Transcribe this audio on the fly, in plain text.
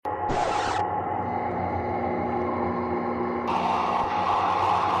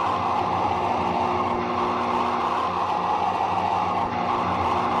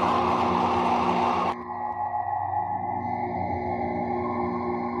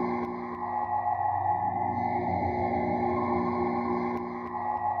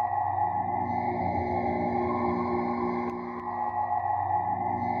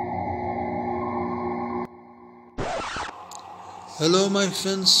Hallo my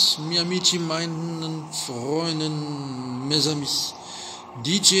friends, mi amici, mijn vrienden, mes amis.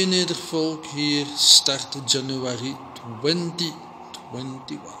 DJ Nedervolk hier, start January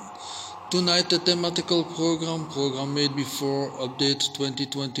 2021. Tonight the thematical program made before update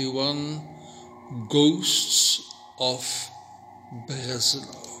 2021, Ghosts of Breslau.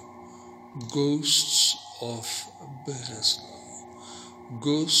 Ghosts of Breslau.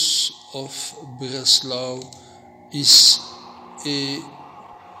 Ghosts of Breslau is a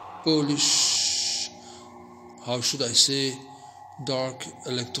Polish, how should I say, dark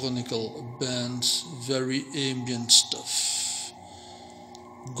electronical band, very ambient stuff.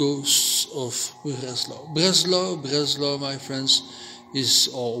 Ghosts of Breslau. Breslau, my friends, is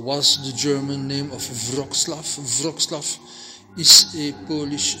or was the German name of Wrocław. Wrocław is a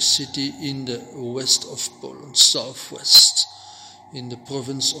Polish city in the west of Poland, southwest, in the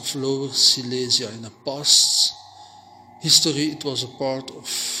province of Lower Silesia. In the past history, it was a part of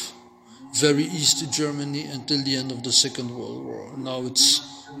very East Germany until the end of the Second World War. Now it's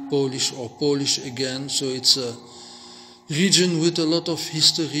Polish again, so it's a region with a lot of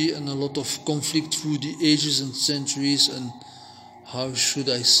history and a lot of conflict through the ages and centuries, and how should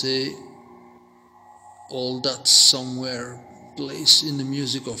I say, all that somewhere plays in the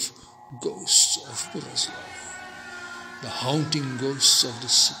music of Ghosts of Breslau, the haunting ghosts of the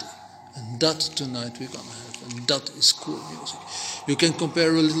city. And that tonight we're gonna have, and that is cool music. You can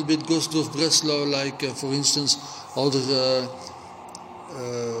compare a little bit Ghost of Breslau, like for instance other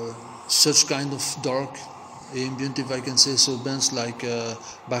such kind of dark ambient, if I can say so, bands like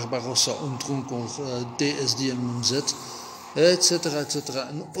Barbarossa, Umtrunk, or TSDMZ, etc., etc.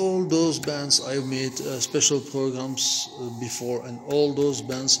 And all those bands I made special programs before, and all those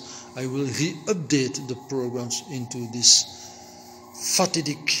bands I will re-update the programs into this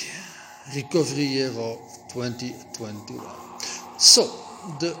fatidic recovery year of 2021. So,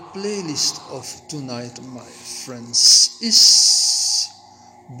 the playlist of tonight, my friends, is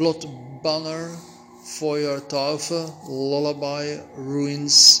Blood Banner, Feuertaufe, Lullaby,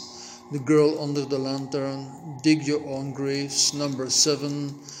 Ruins, The Girl Under the Lantern, Dig Your Own Graves, number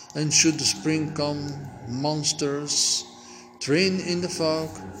 7, And Should the Spring Come, Monsters, Train in the Fog,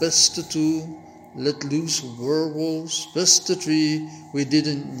 Beste 2, Let Loose Werewolves, Beste 3, We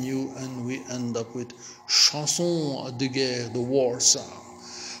Didn't Knew, and we end up with Chanson de Guerre, the war song.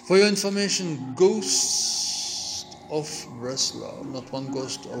 For your information, Ghosts of Breslau, not one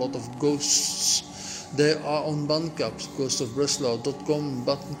ghost, a lot of ghosts. They are on Bandcamp, ghostofbreslau.com,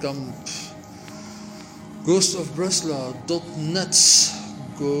 Bandcamp, ghostofbreslau.net,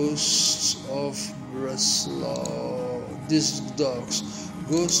 Ghosts of Breslau, Disc Dogs,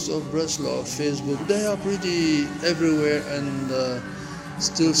 Ghosts of Breslau, Facebook. They are pretty everywhere and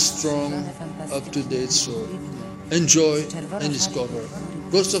still strong, up to date, so enjoy and discover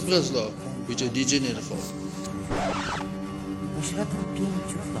Ghosts of Breslau with your DJ Nedervolk. Pośrodku 5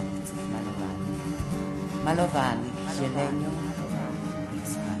 chłopców malowanych zielenią i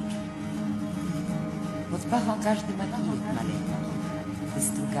smakiem. Pod pachą każdy ma kijek maleńki,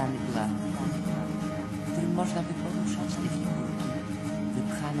 wystrugany blat, którym można by poruszać te figurki,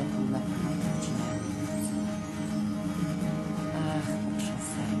 wypchane pół na pół odcinami. Ach,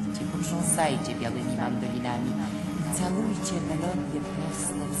 potrząsajcie białymi mandolinami i calujcie melodie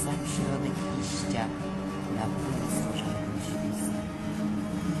proste w sam środek liścia na pół stworzonego śwista.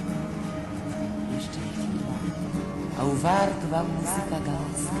 Jeszcze chwila, a uwartu wam muzyka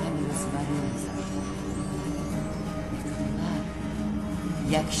gałązkami rozmaryza.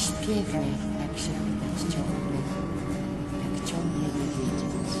 Jak śpiewnie, tak się pytać ciągle, jak ciągle nie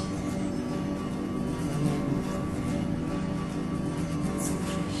wiedzieć.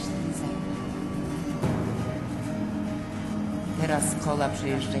 Cóżeś ty zapach. Teraz kola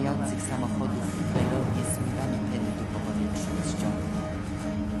przejeżdżających samochodów melodię smywania pędu po powietrzu rozciąga.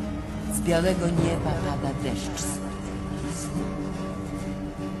 Z białego nieba pada deszcz zbyt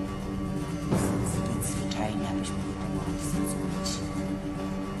zbyt zwyczajnie, abyśmy go tu mogli zrozumieć.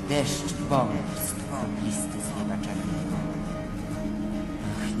 Deszcz bomb listy z nieba czarnego.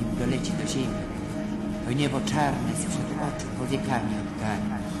 Ach, nim doleci do ziemi, to niebo czarne sprzed oczu powiekami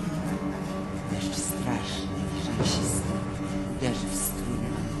odgania. Deszcz straszny i rzęsisty uderzy w struny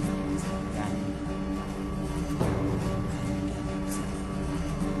zagadania.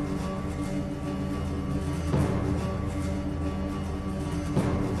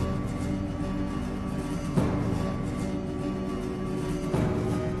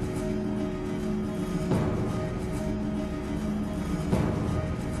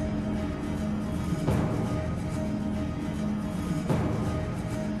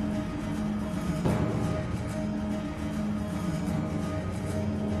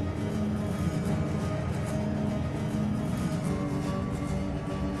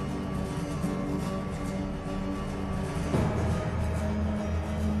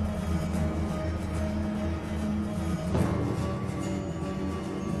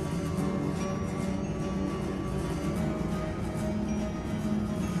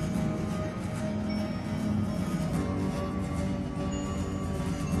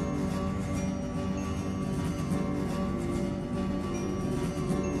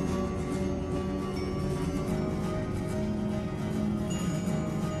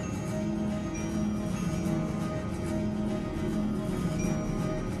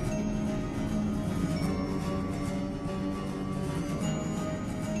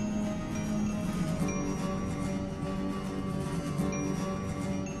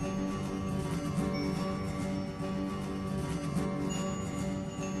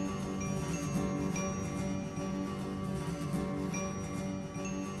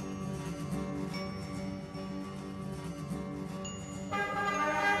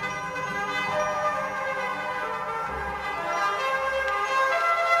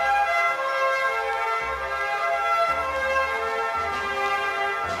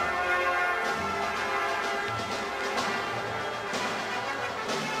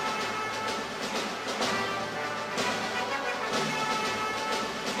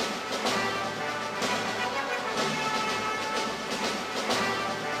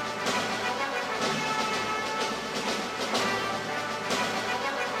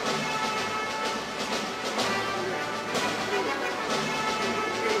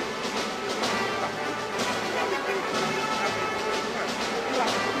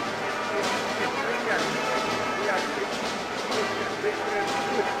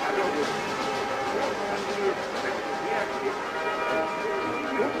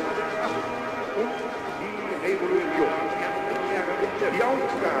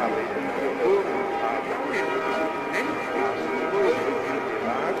 Aufgabe ist für Bürgerfahrer,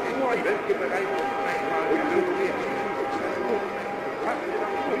 welche bereits einmal gegründet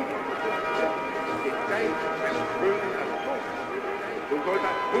den Geist erfüllen erzogen. So soll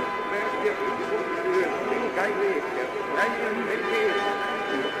das Kunstwerk der Bildung für den Geist der freien Bewegung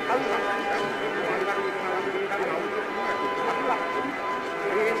für alle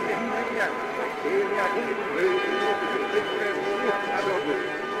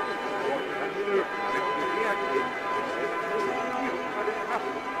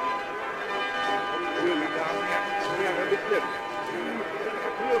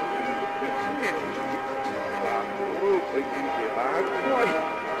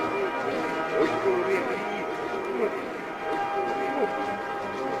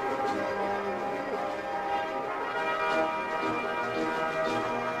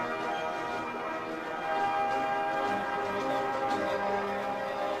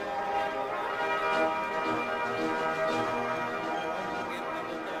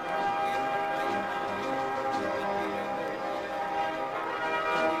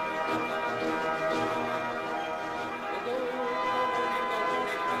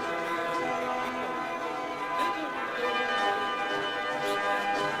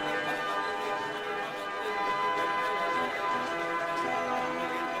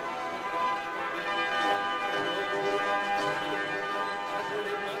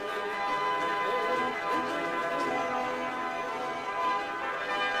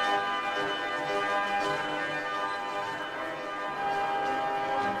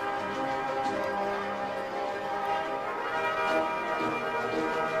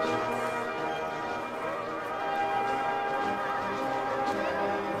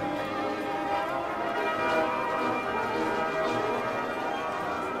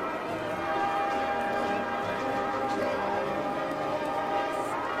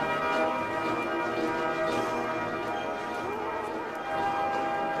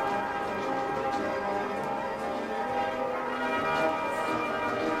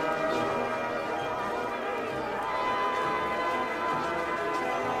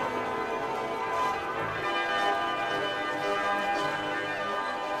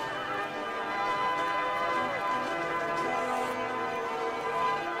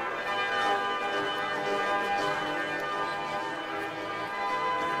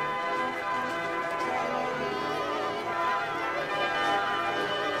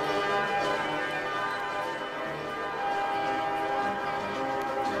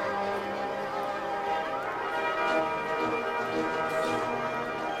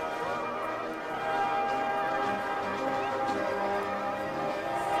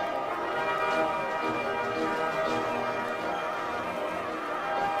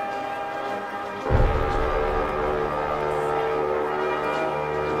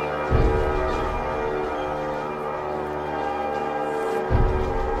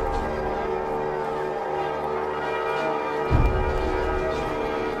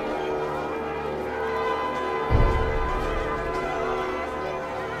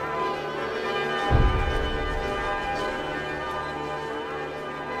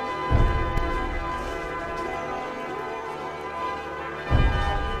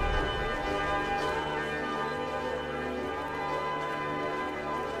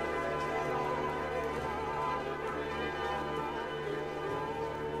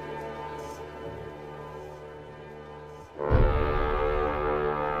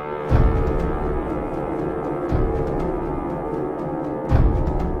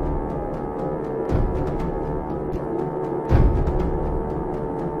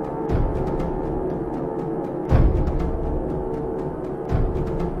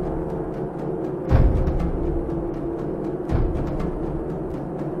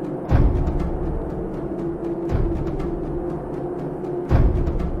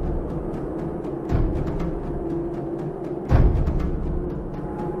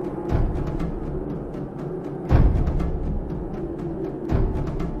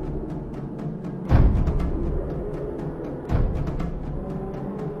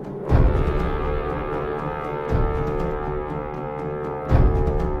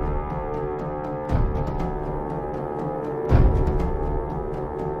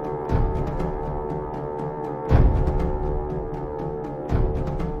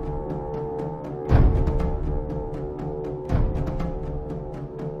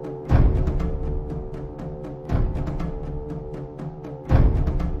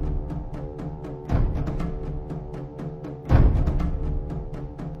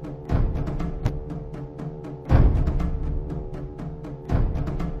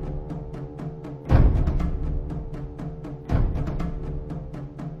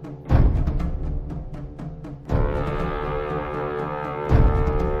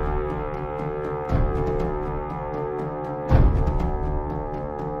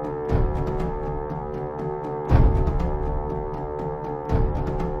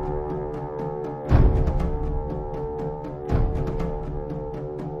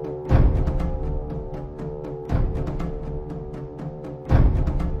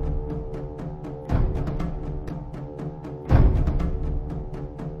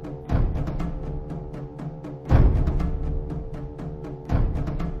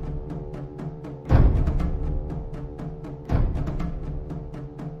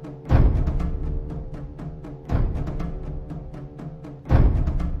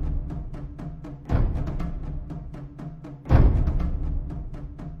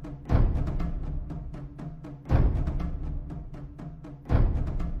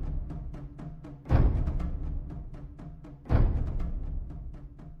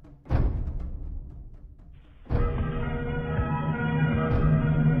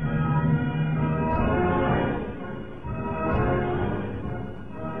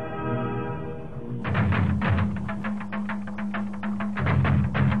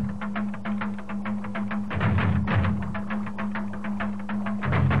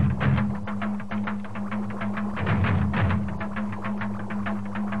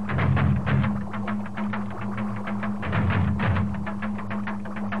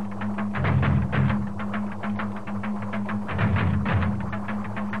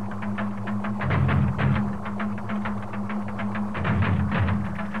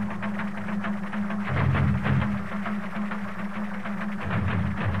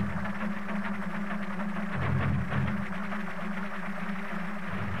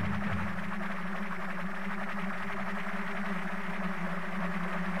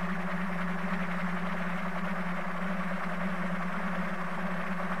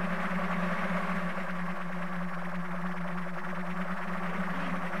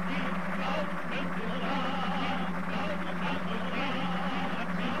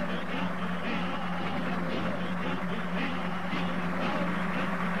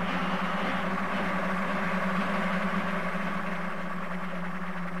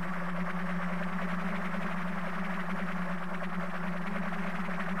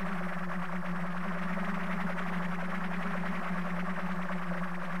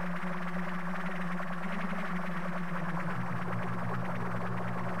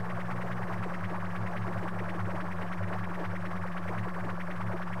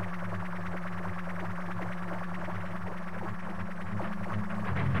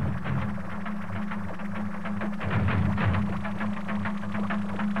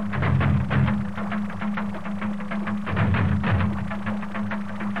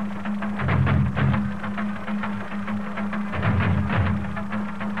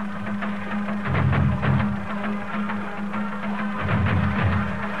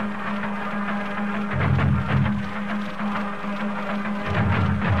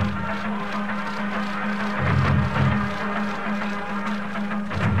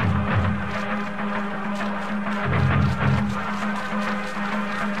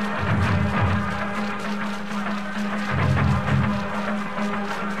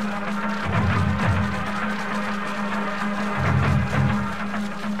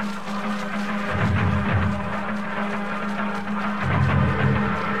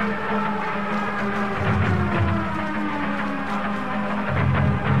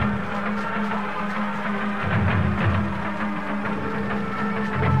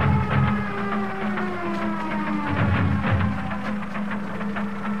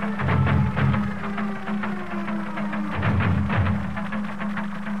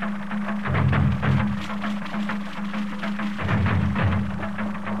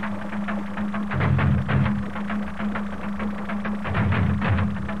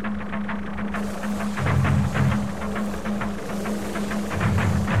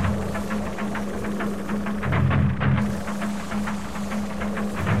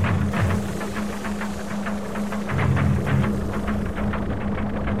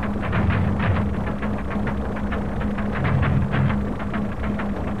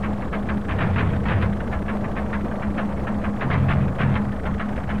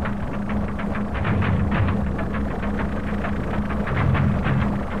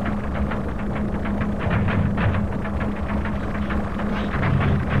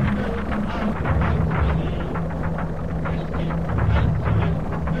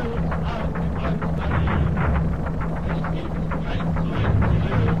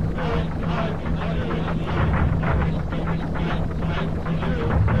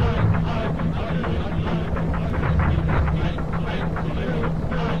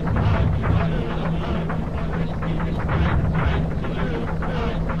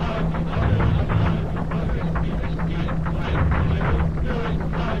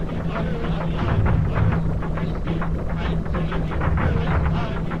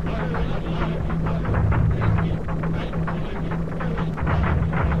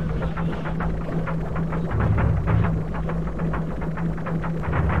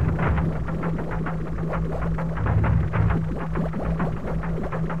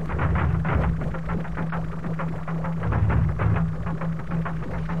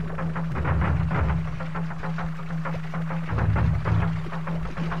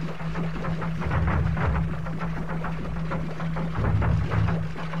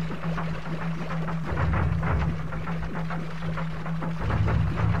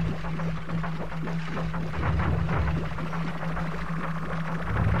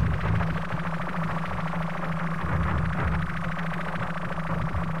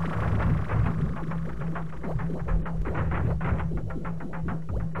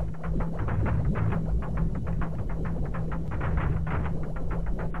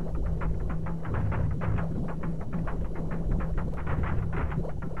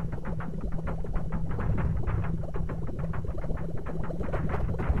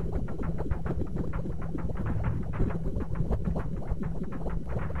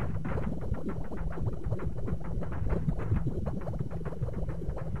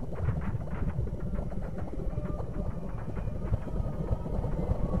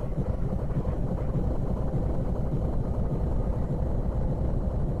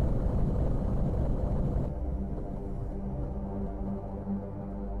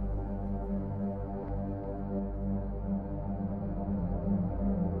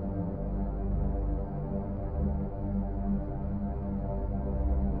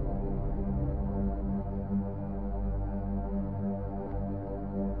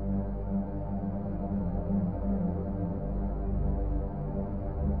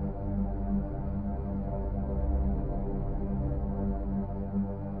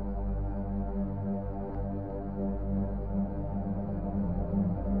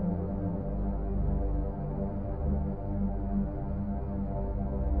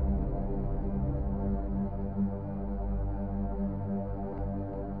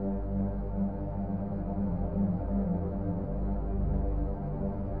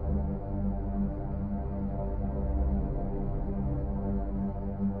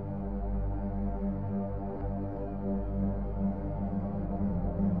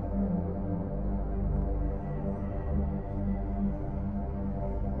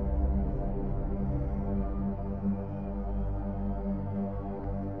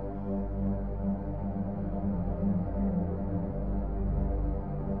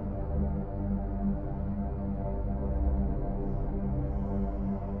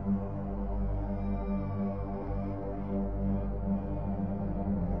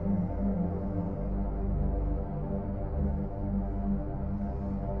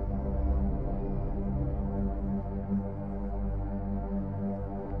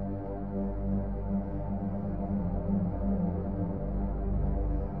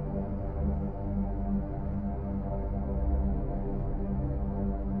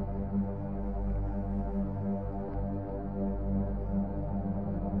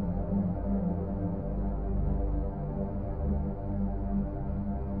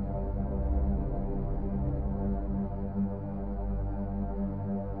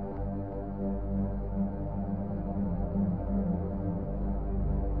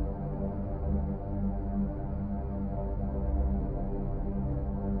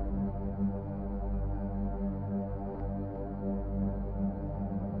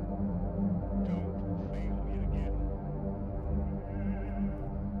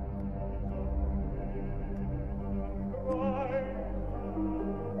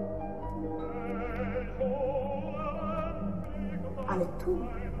tu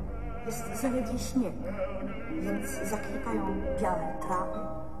jest zaledwie śnieg, więc zakwitają białe trawy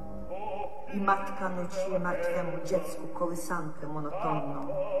i matka nuci martwemu dziecku kołysankę monotonną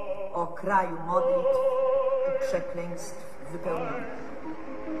o kraju modlitw i przekleństw wypełnionych.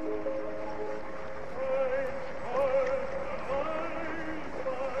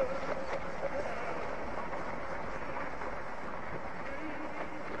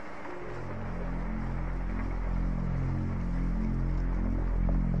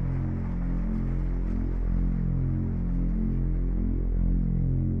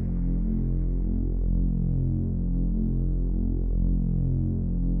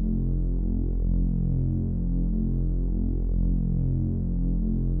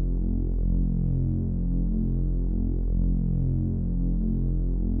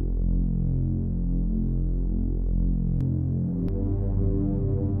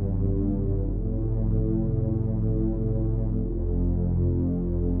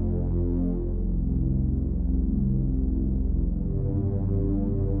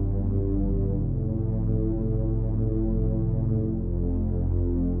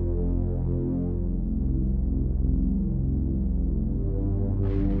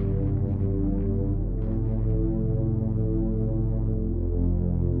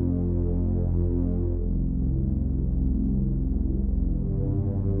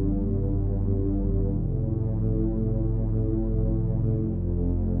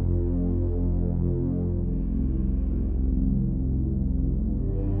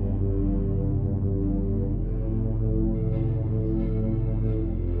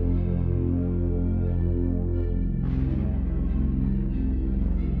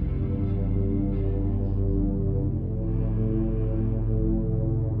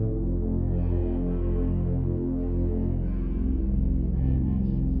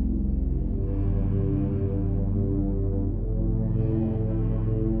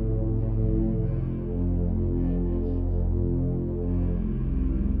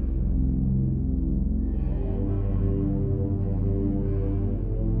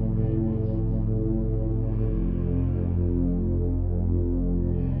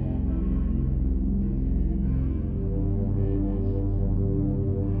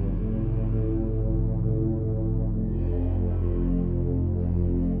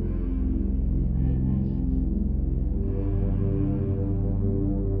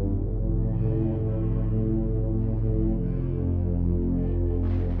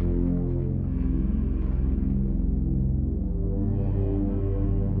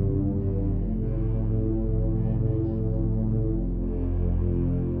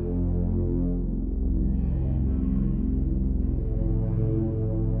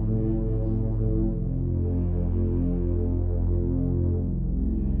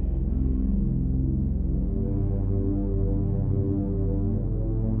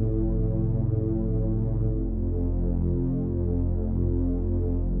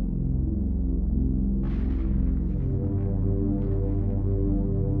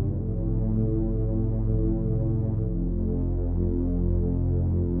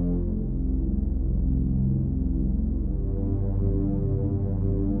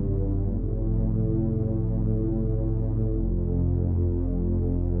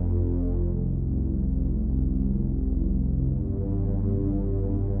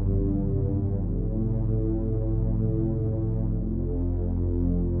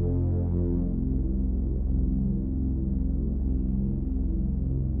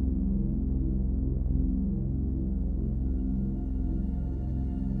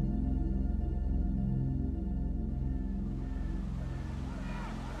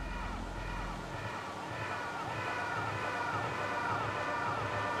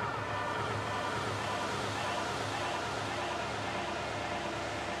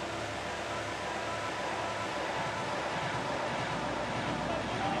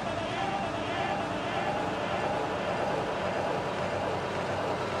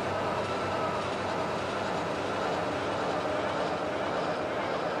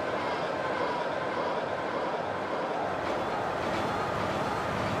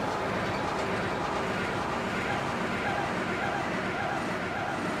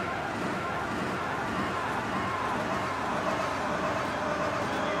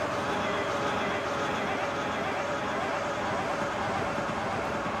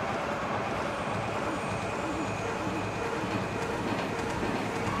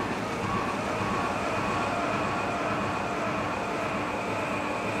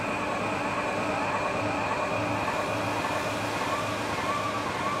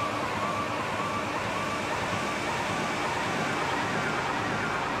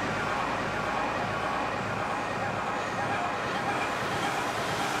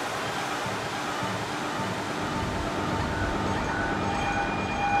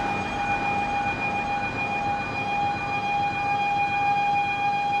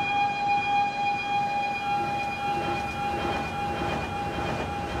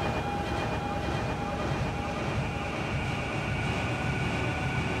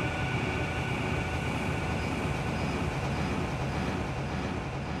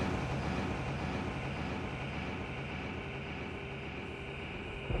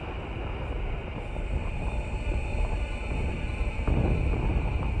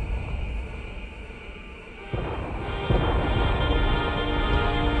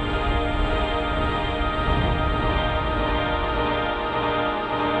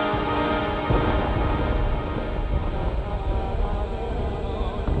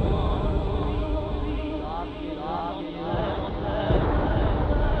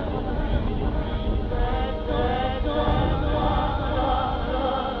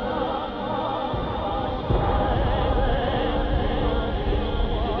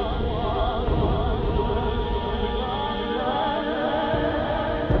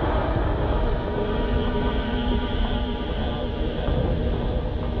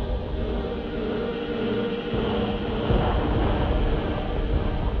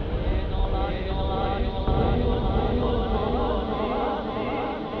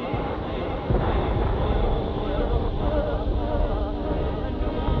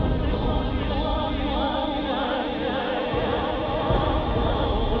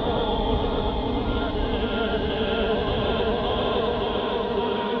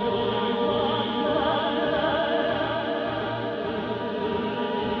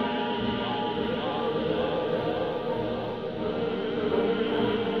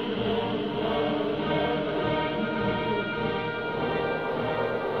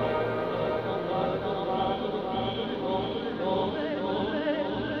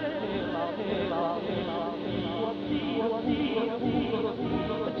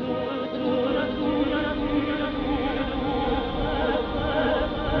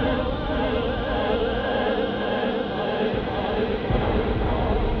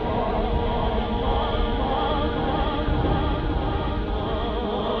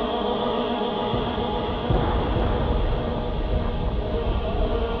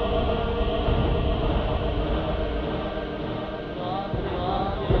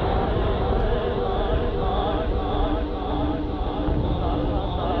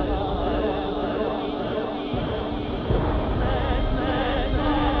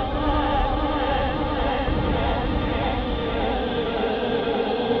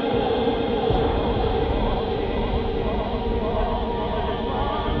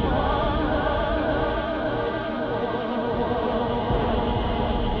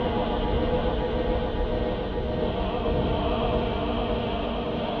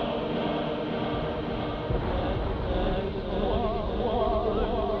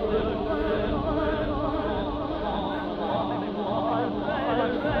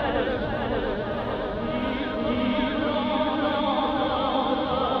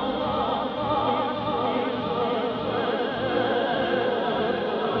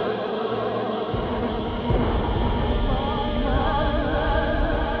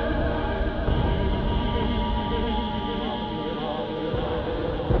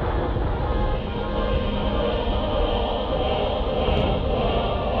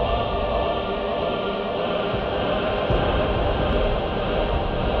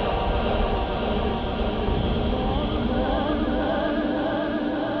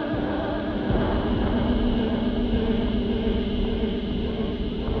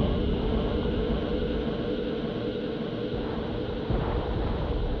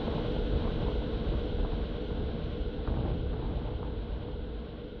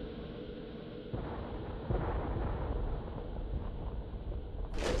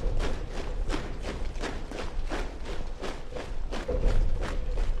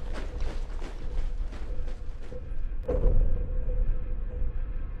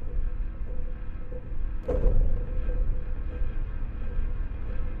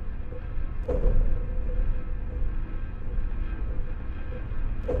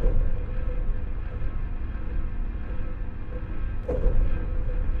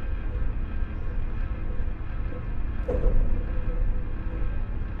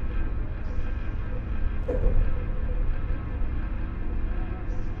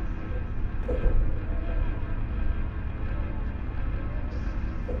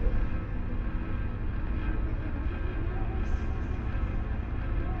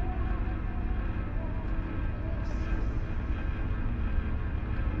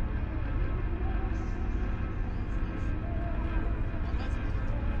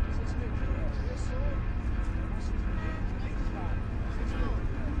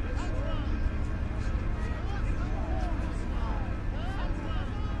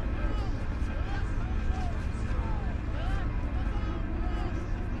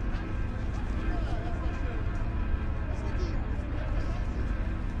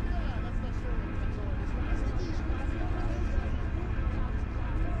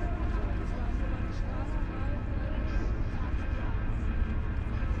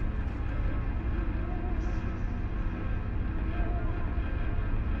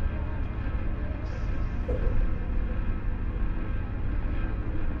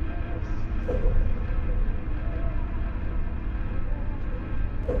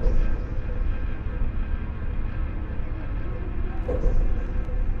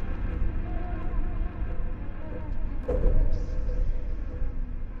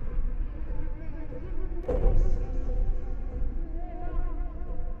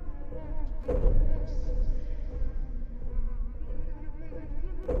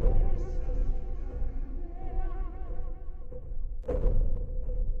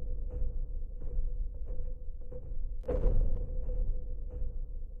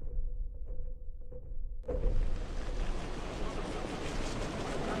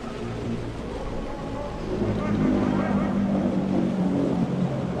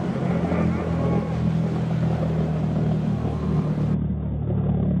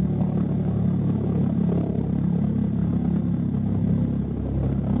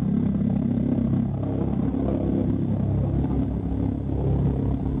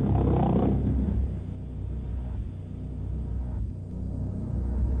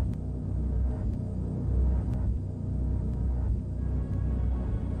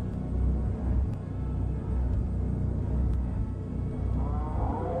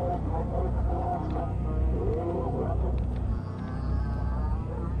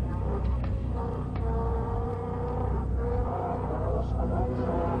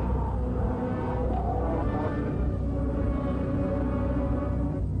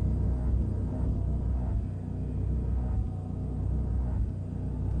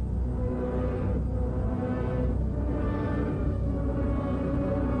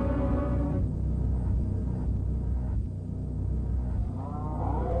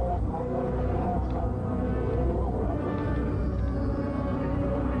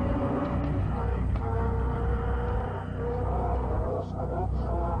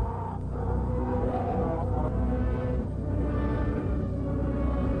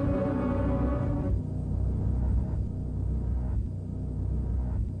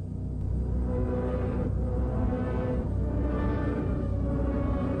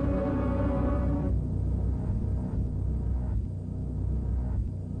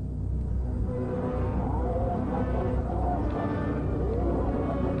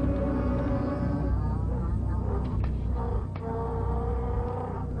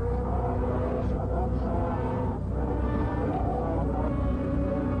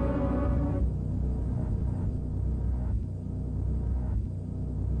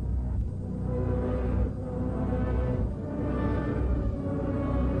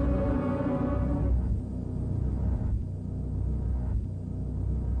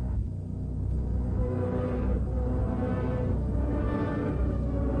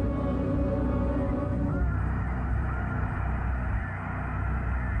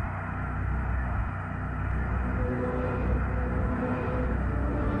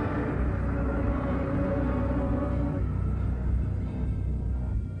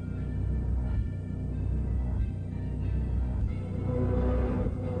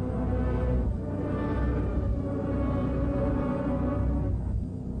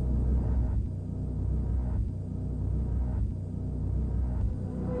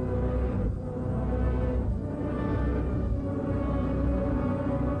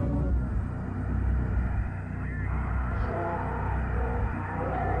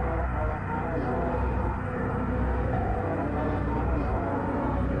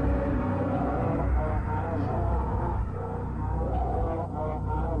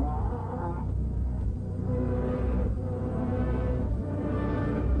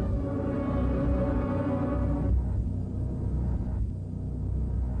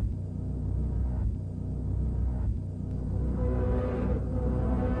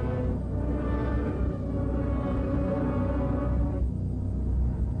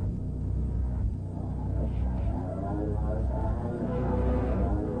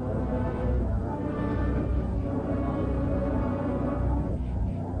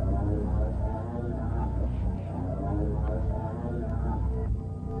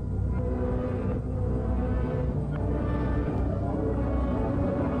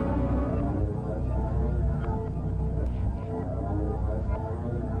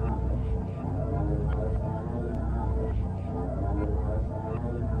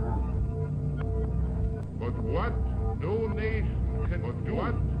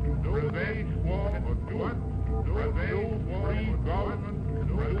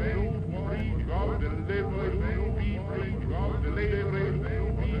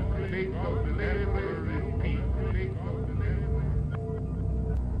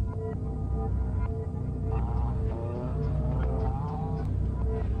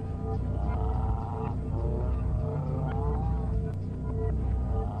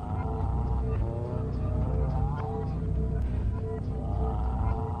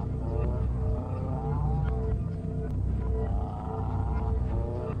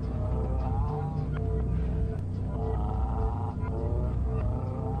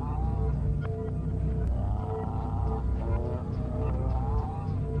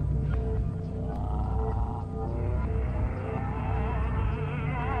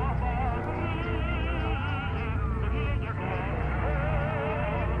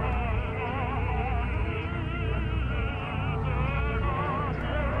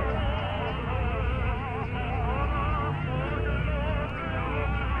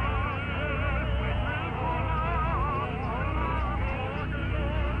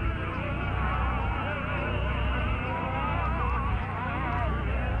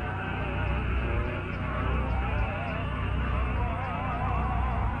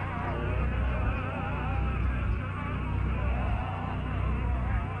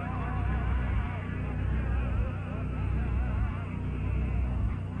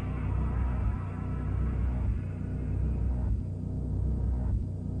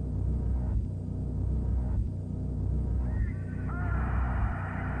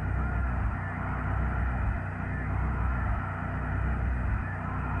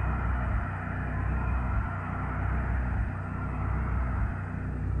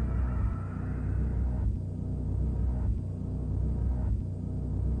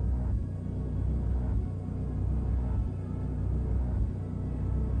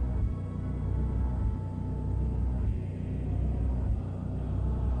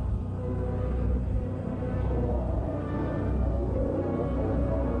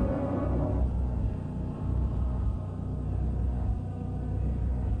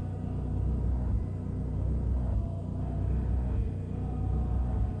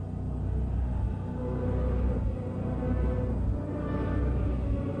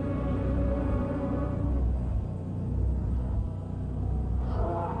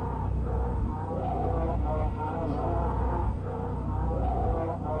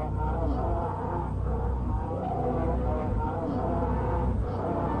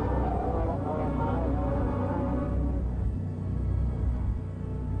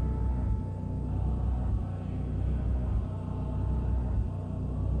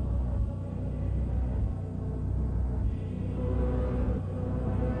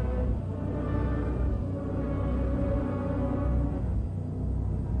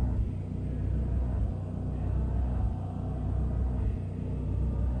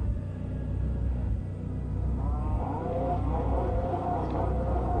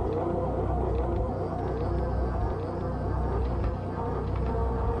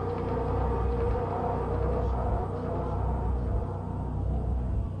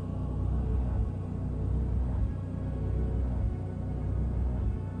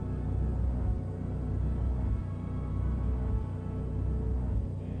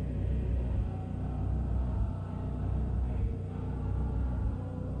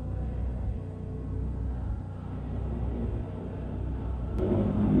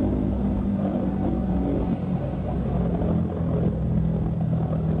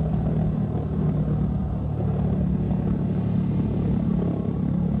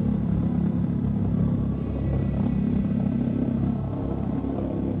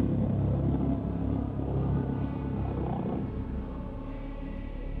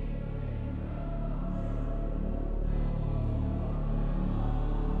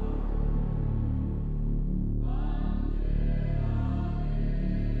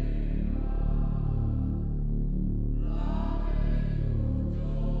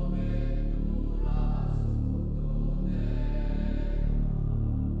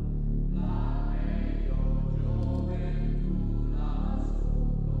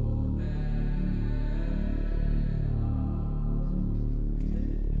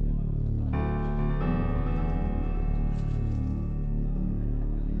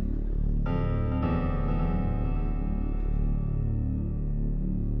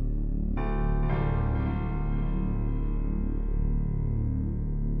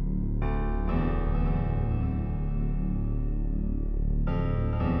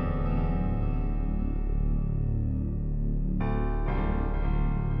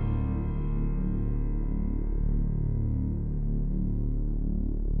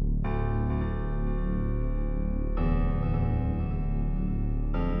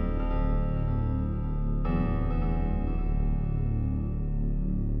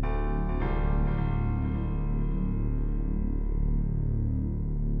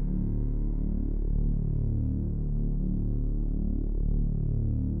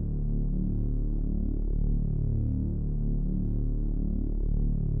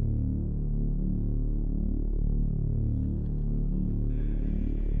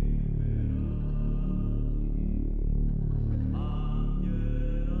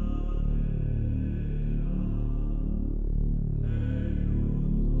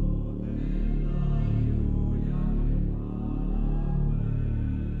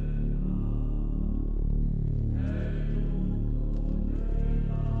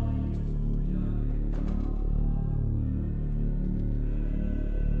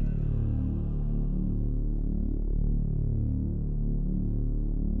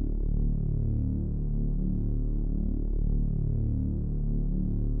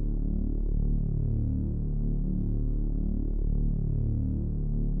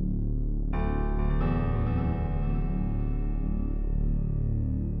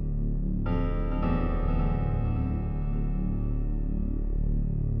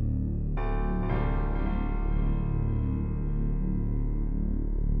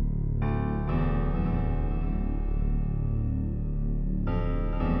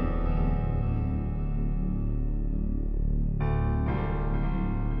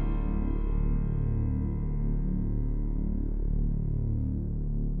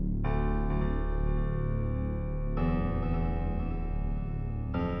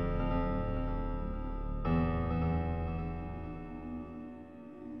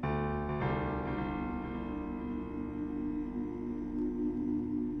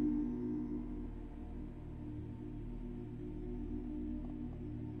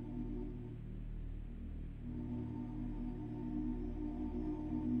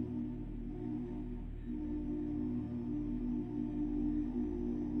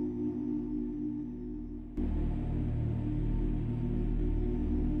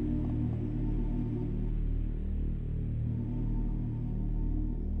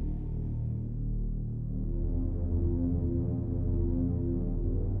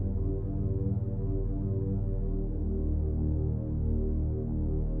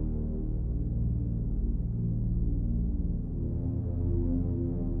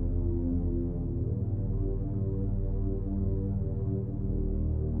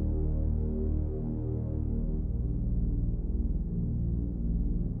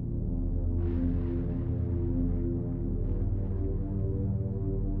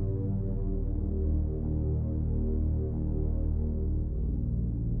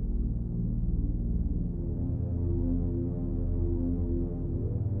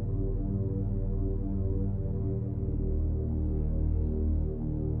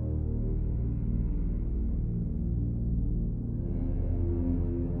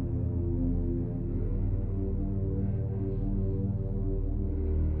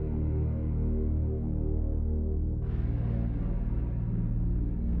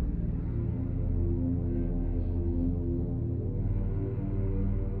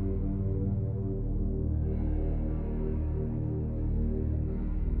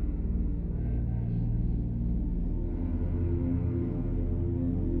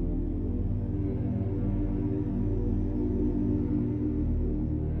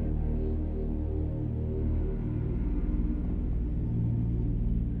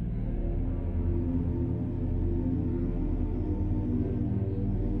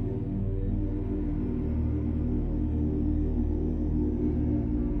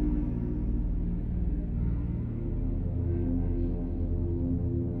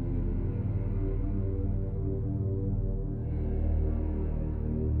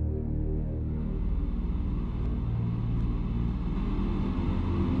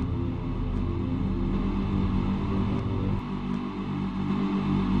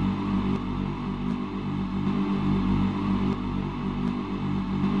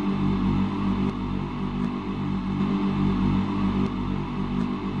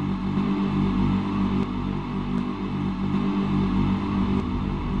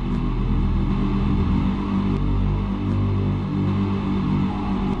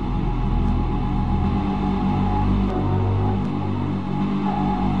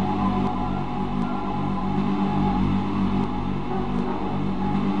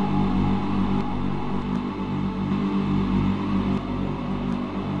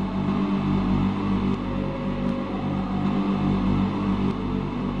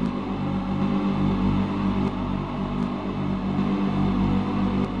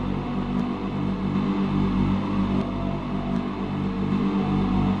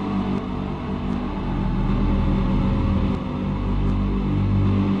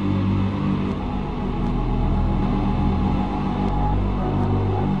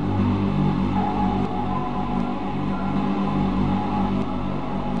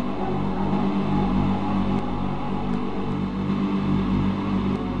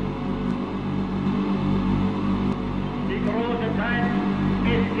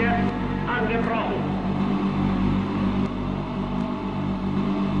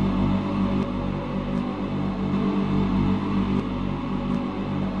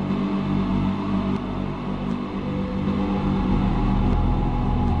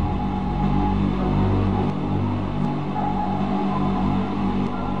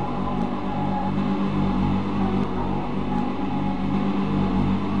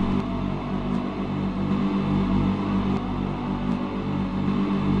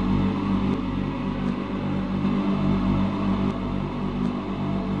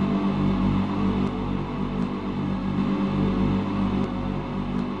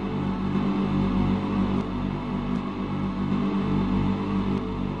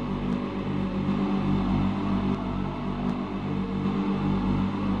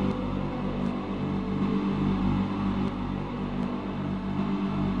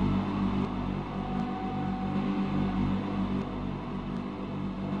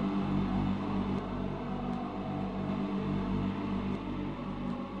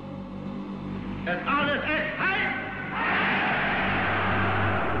 Das alles ist heiß!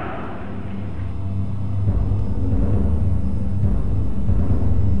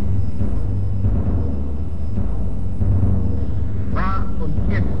 War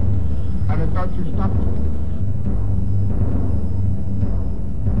und jetzt eine deutsche Stadt.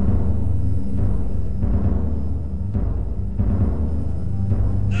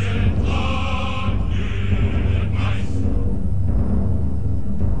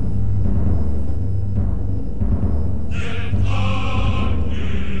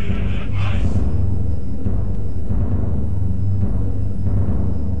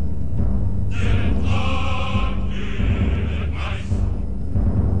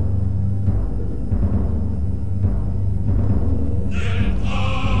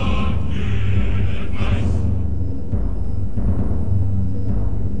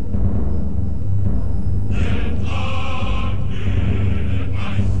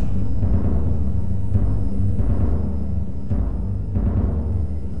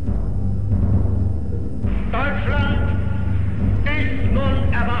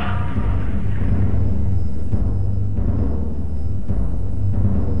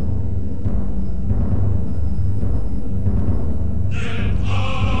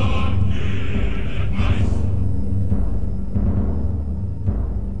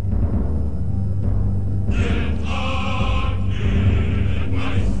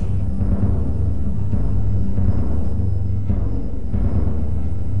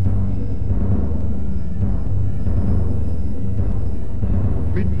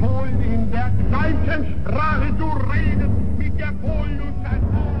 Sprache zu reden, mit der Polen und sein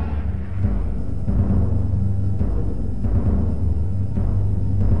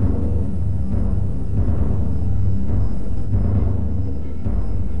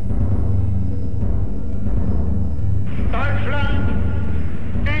Deutschland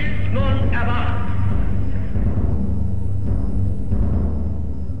ist nun erwacht.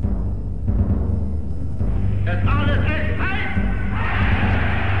 Das alles ist heiß.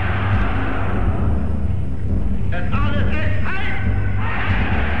 Das alles ist heiß.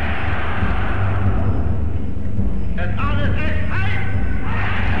 Das alles ist heiß.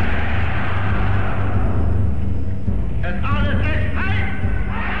 Das alles ist heiß.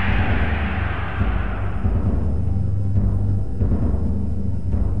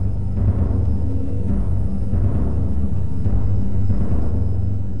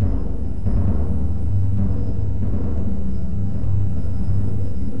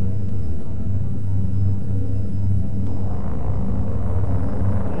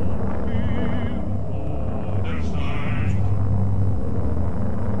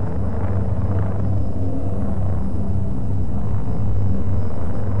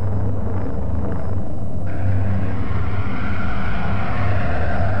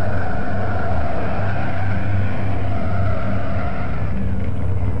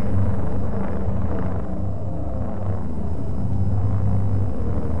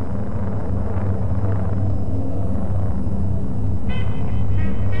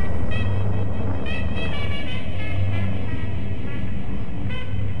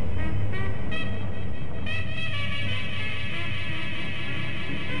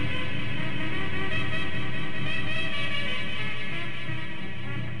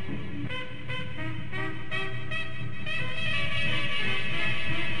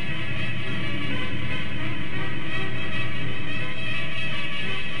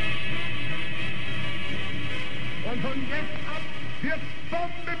 Und von jetzt ab wird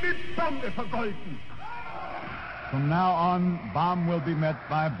Bombe mit Bombe vergolten. From now on, bomb will be met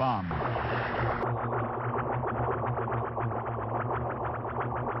by bomb.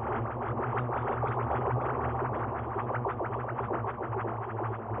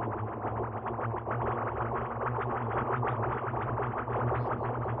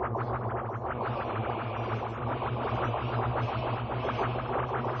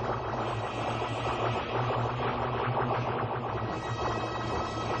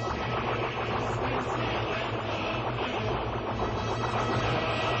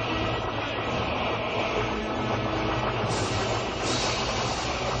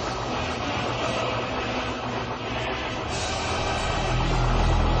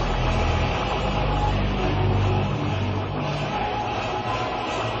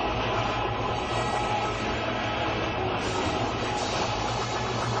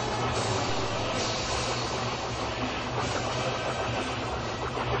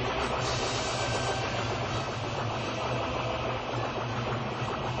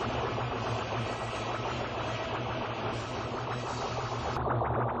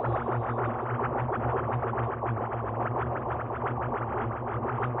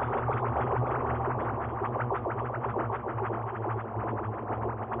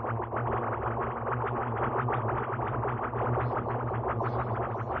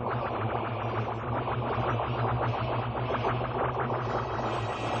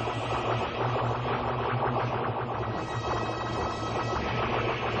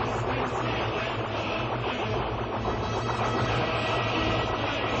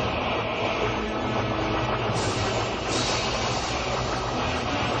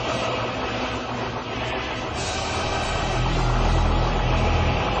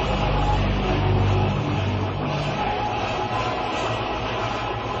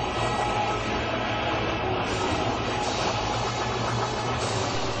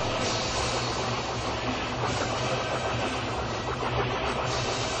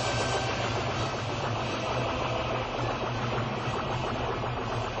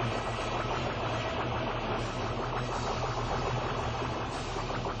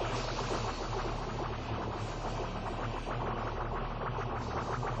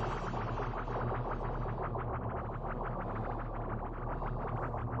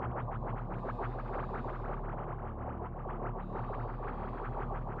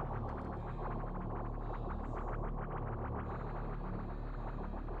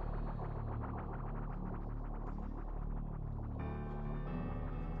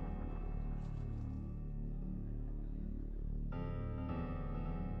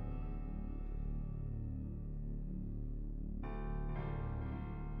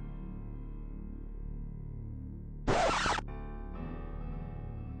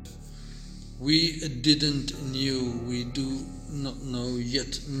 We didn't knew, we do not know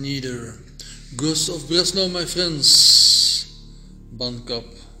yet neither. Ghost of Breslau, my friends. Bandcamp,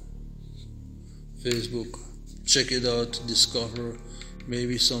 Facebook, check it out, discover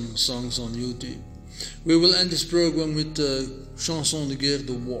maybe some songs on YouTube. We will end this program with Chanson de Guerre,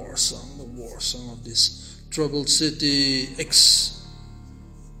 the war song of this troubled city,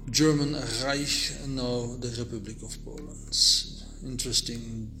 ex-German Reich, and now the Republic of Poland.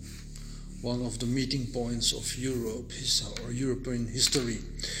 Interesting, one of the meeting points of Europe, or European history,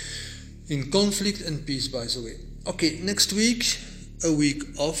 in conflict and peace, by the way. Okay, next week, a week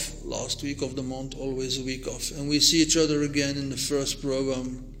off, last week of the month, always a week off, and we see each other again in the first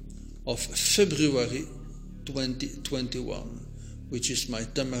program of February 2021, which is my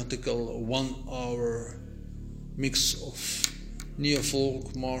thematical 1 hour mix of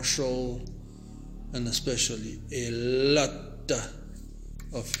neo-folk, martial, and especially a lot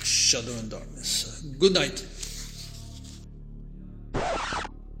of Shadow and Darkness. Good night.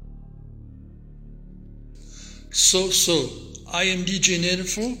 So, I am DJ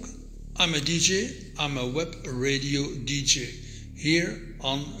Nederfolk. I'm a DJ, I'm a web radio DJ here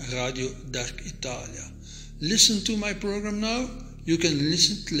on Radio Dark Italia. Listen to my program now. You can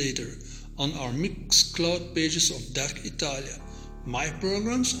listen later on our Mixcloud pages of Dark Italia. My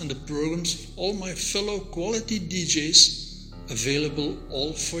programs and the programs of all my fellow quality DJs available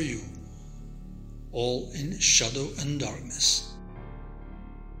all for you. All in Shadow and Darkness.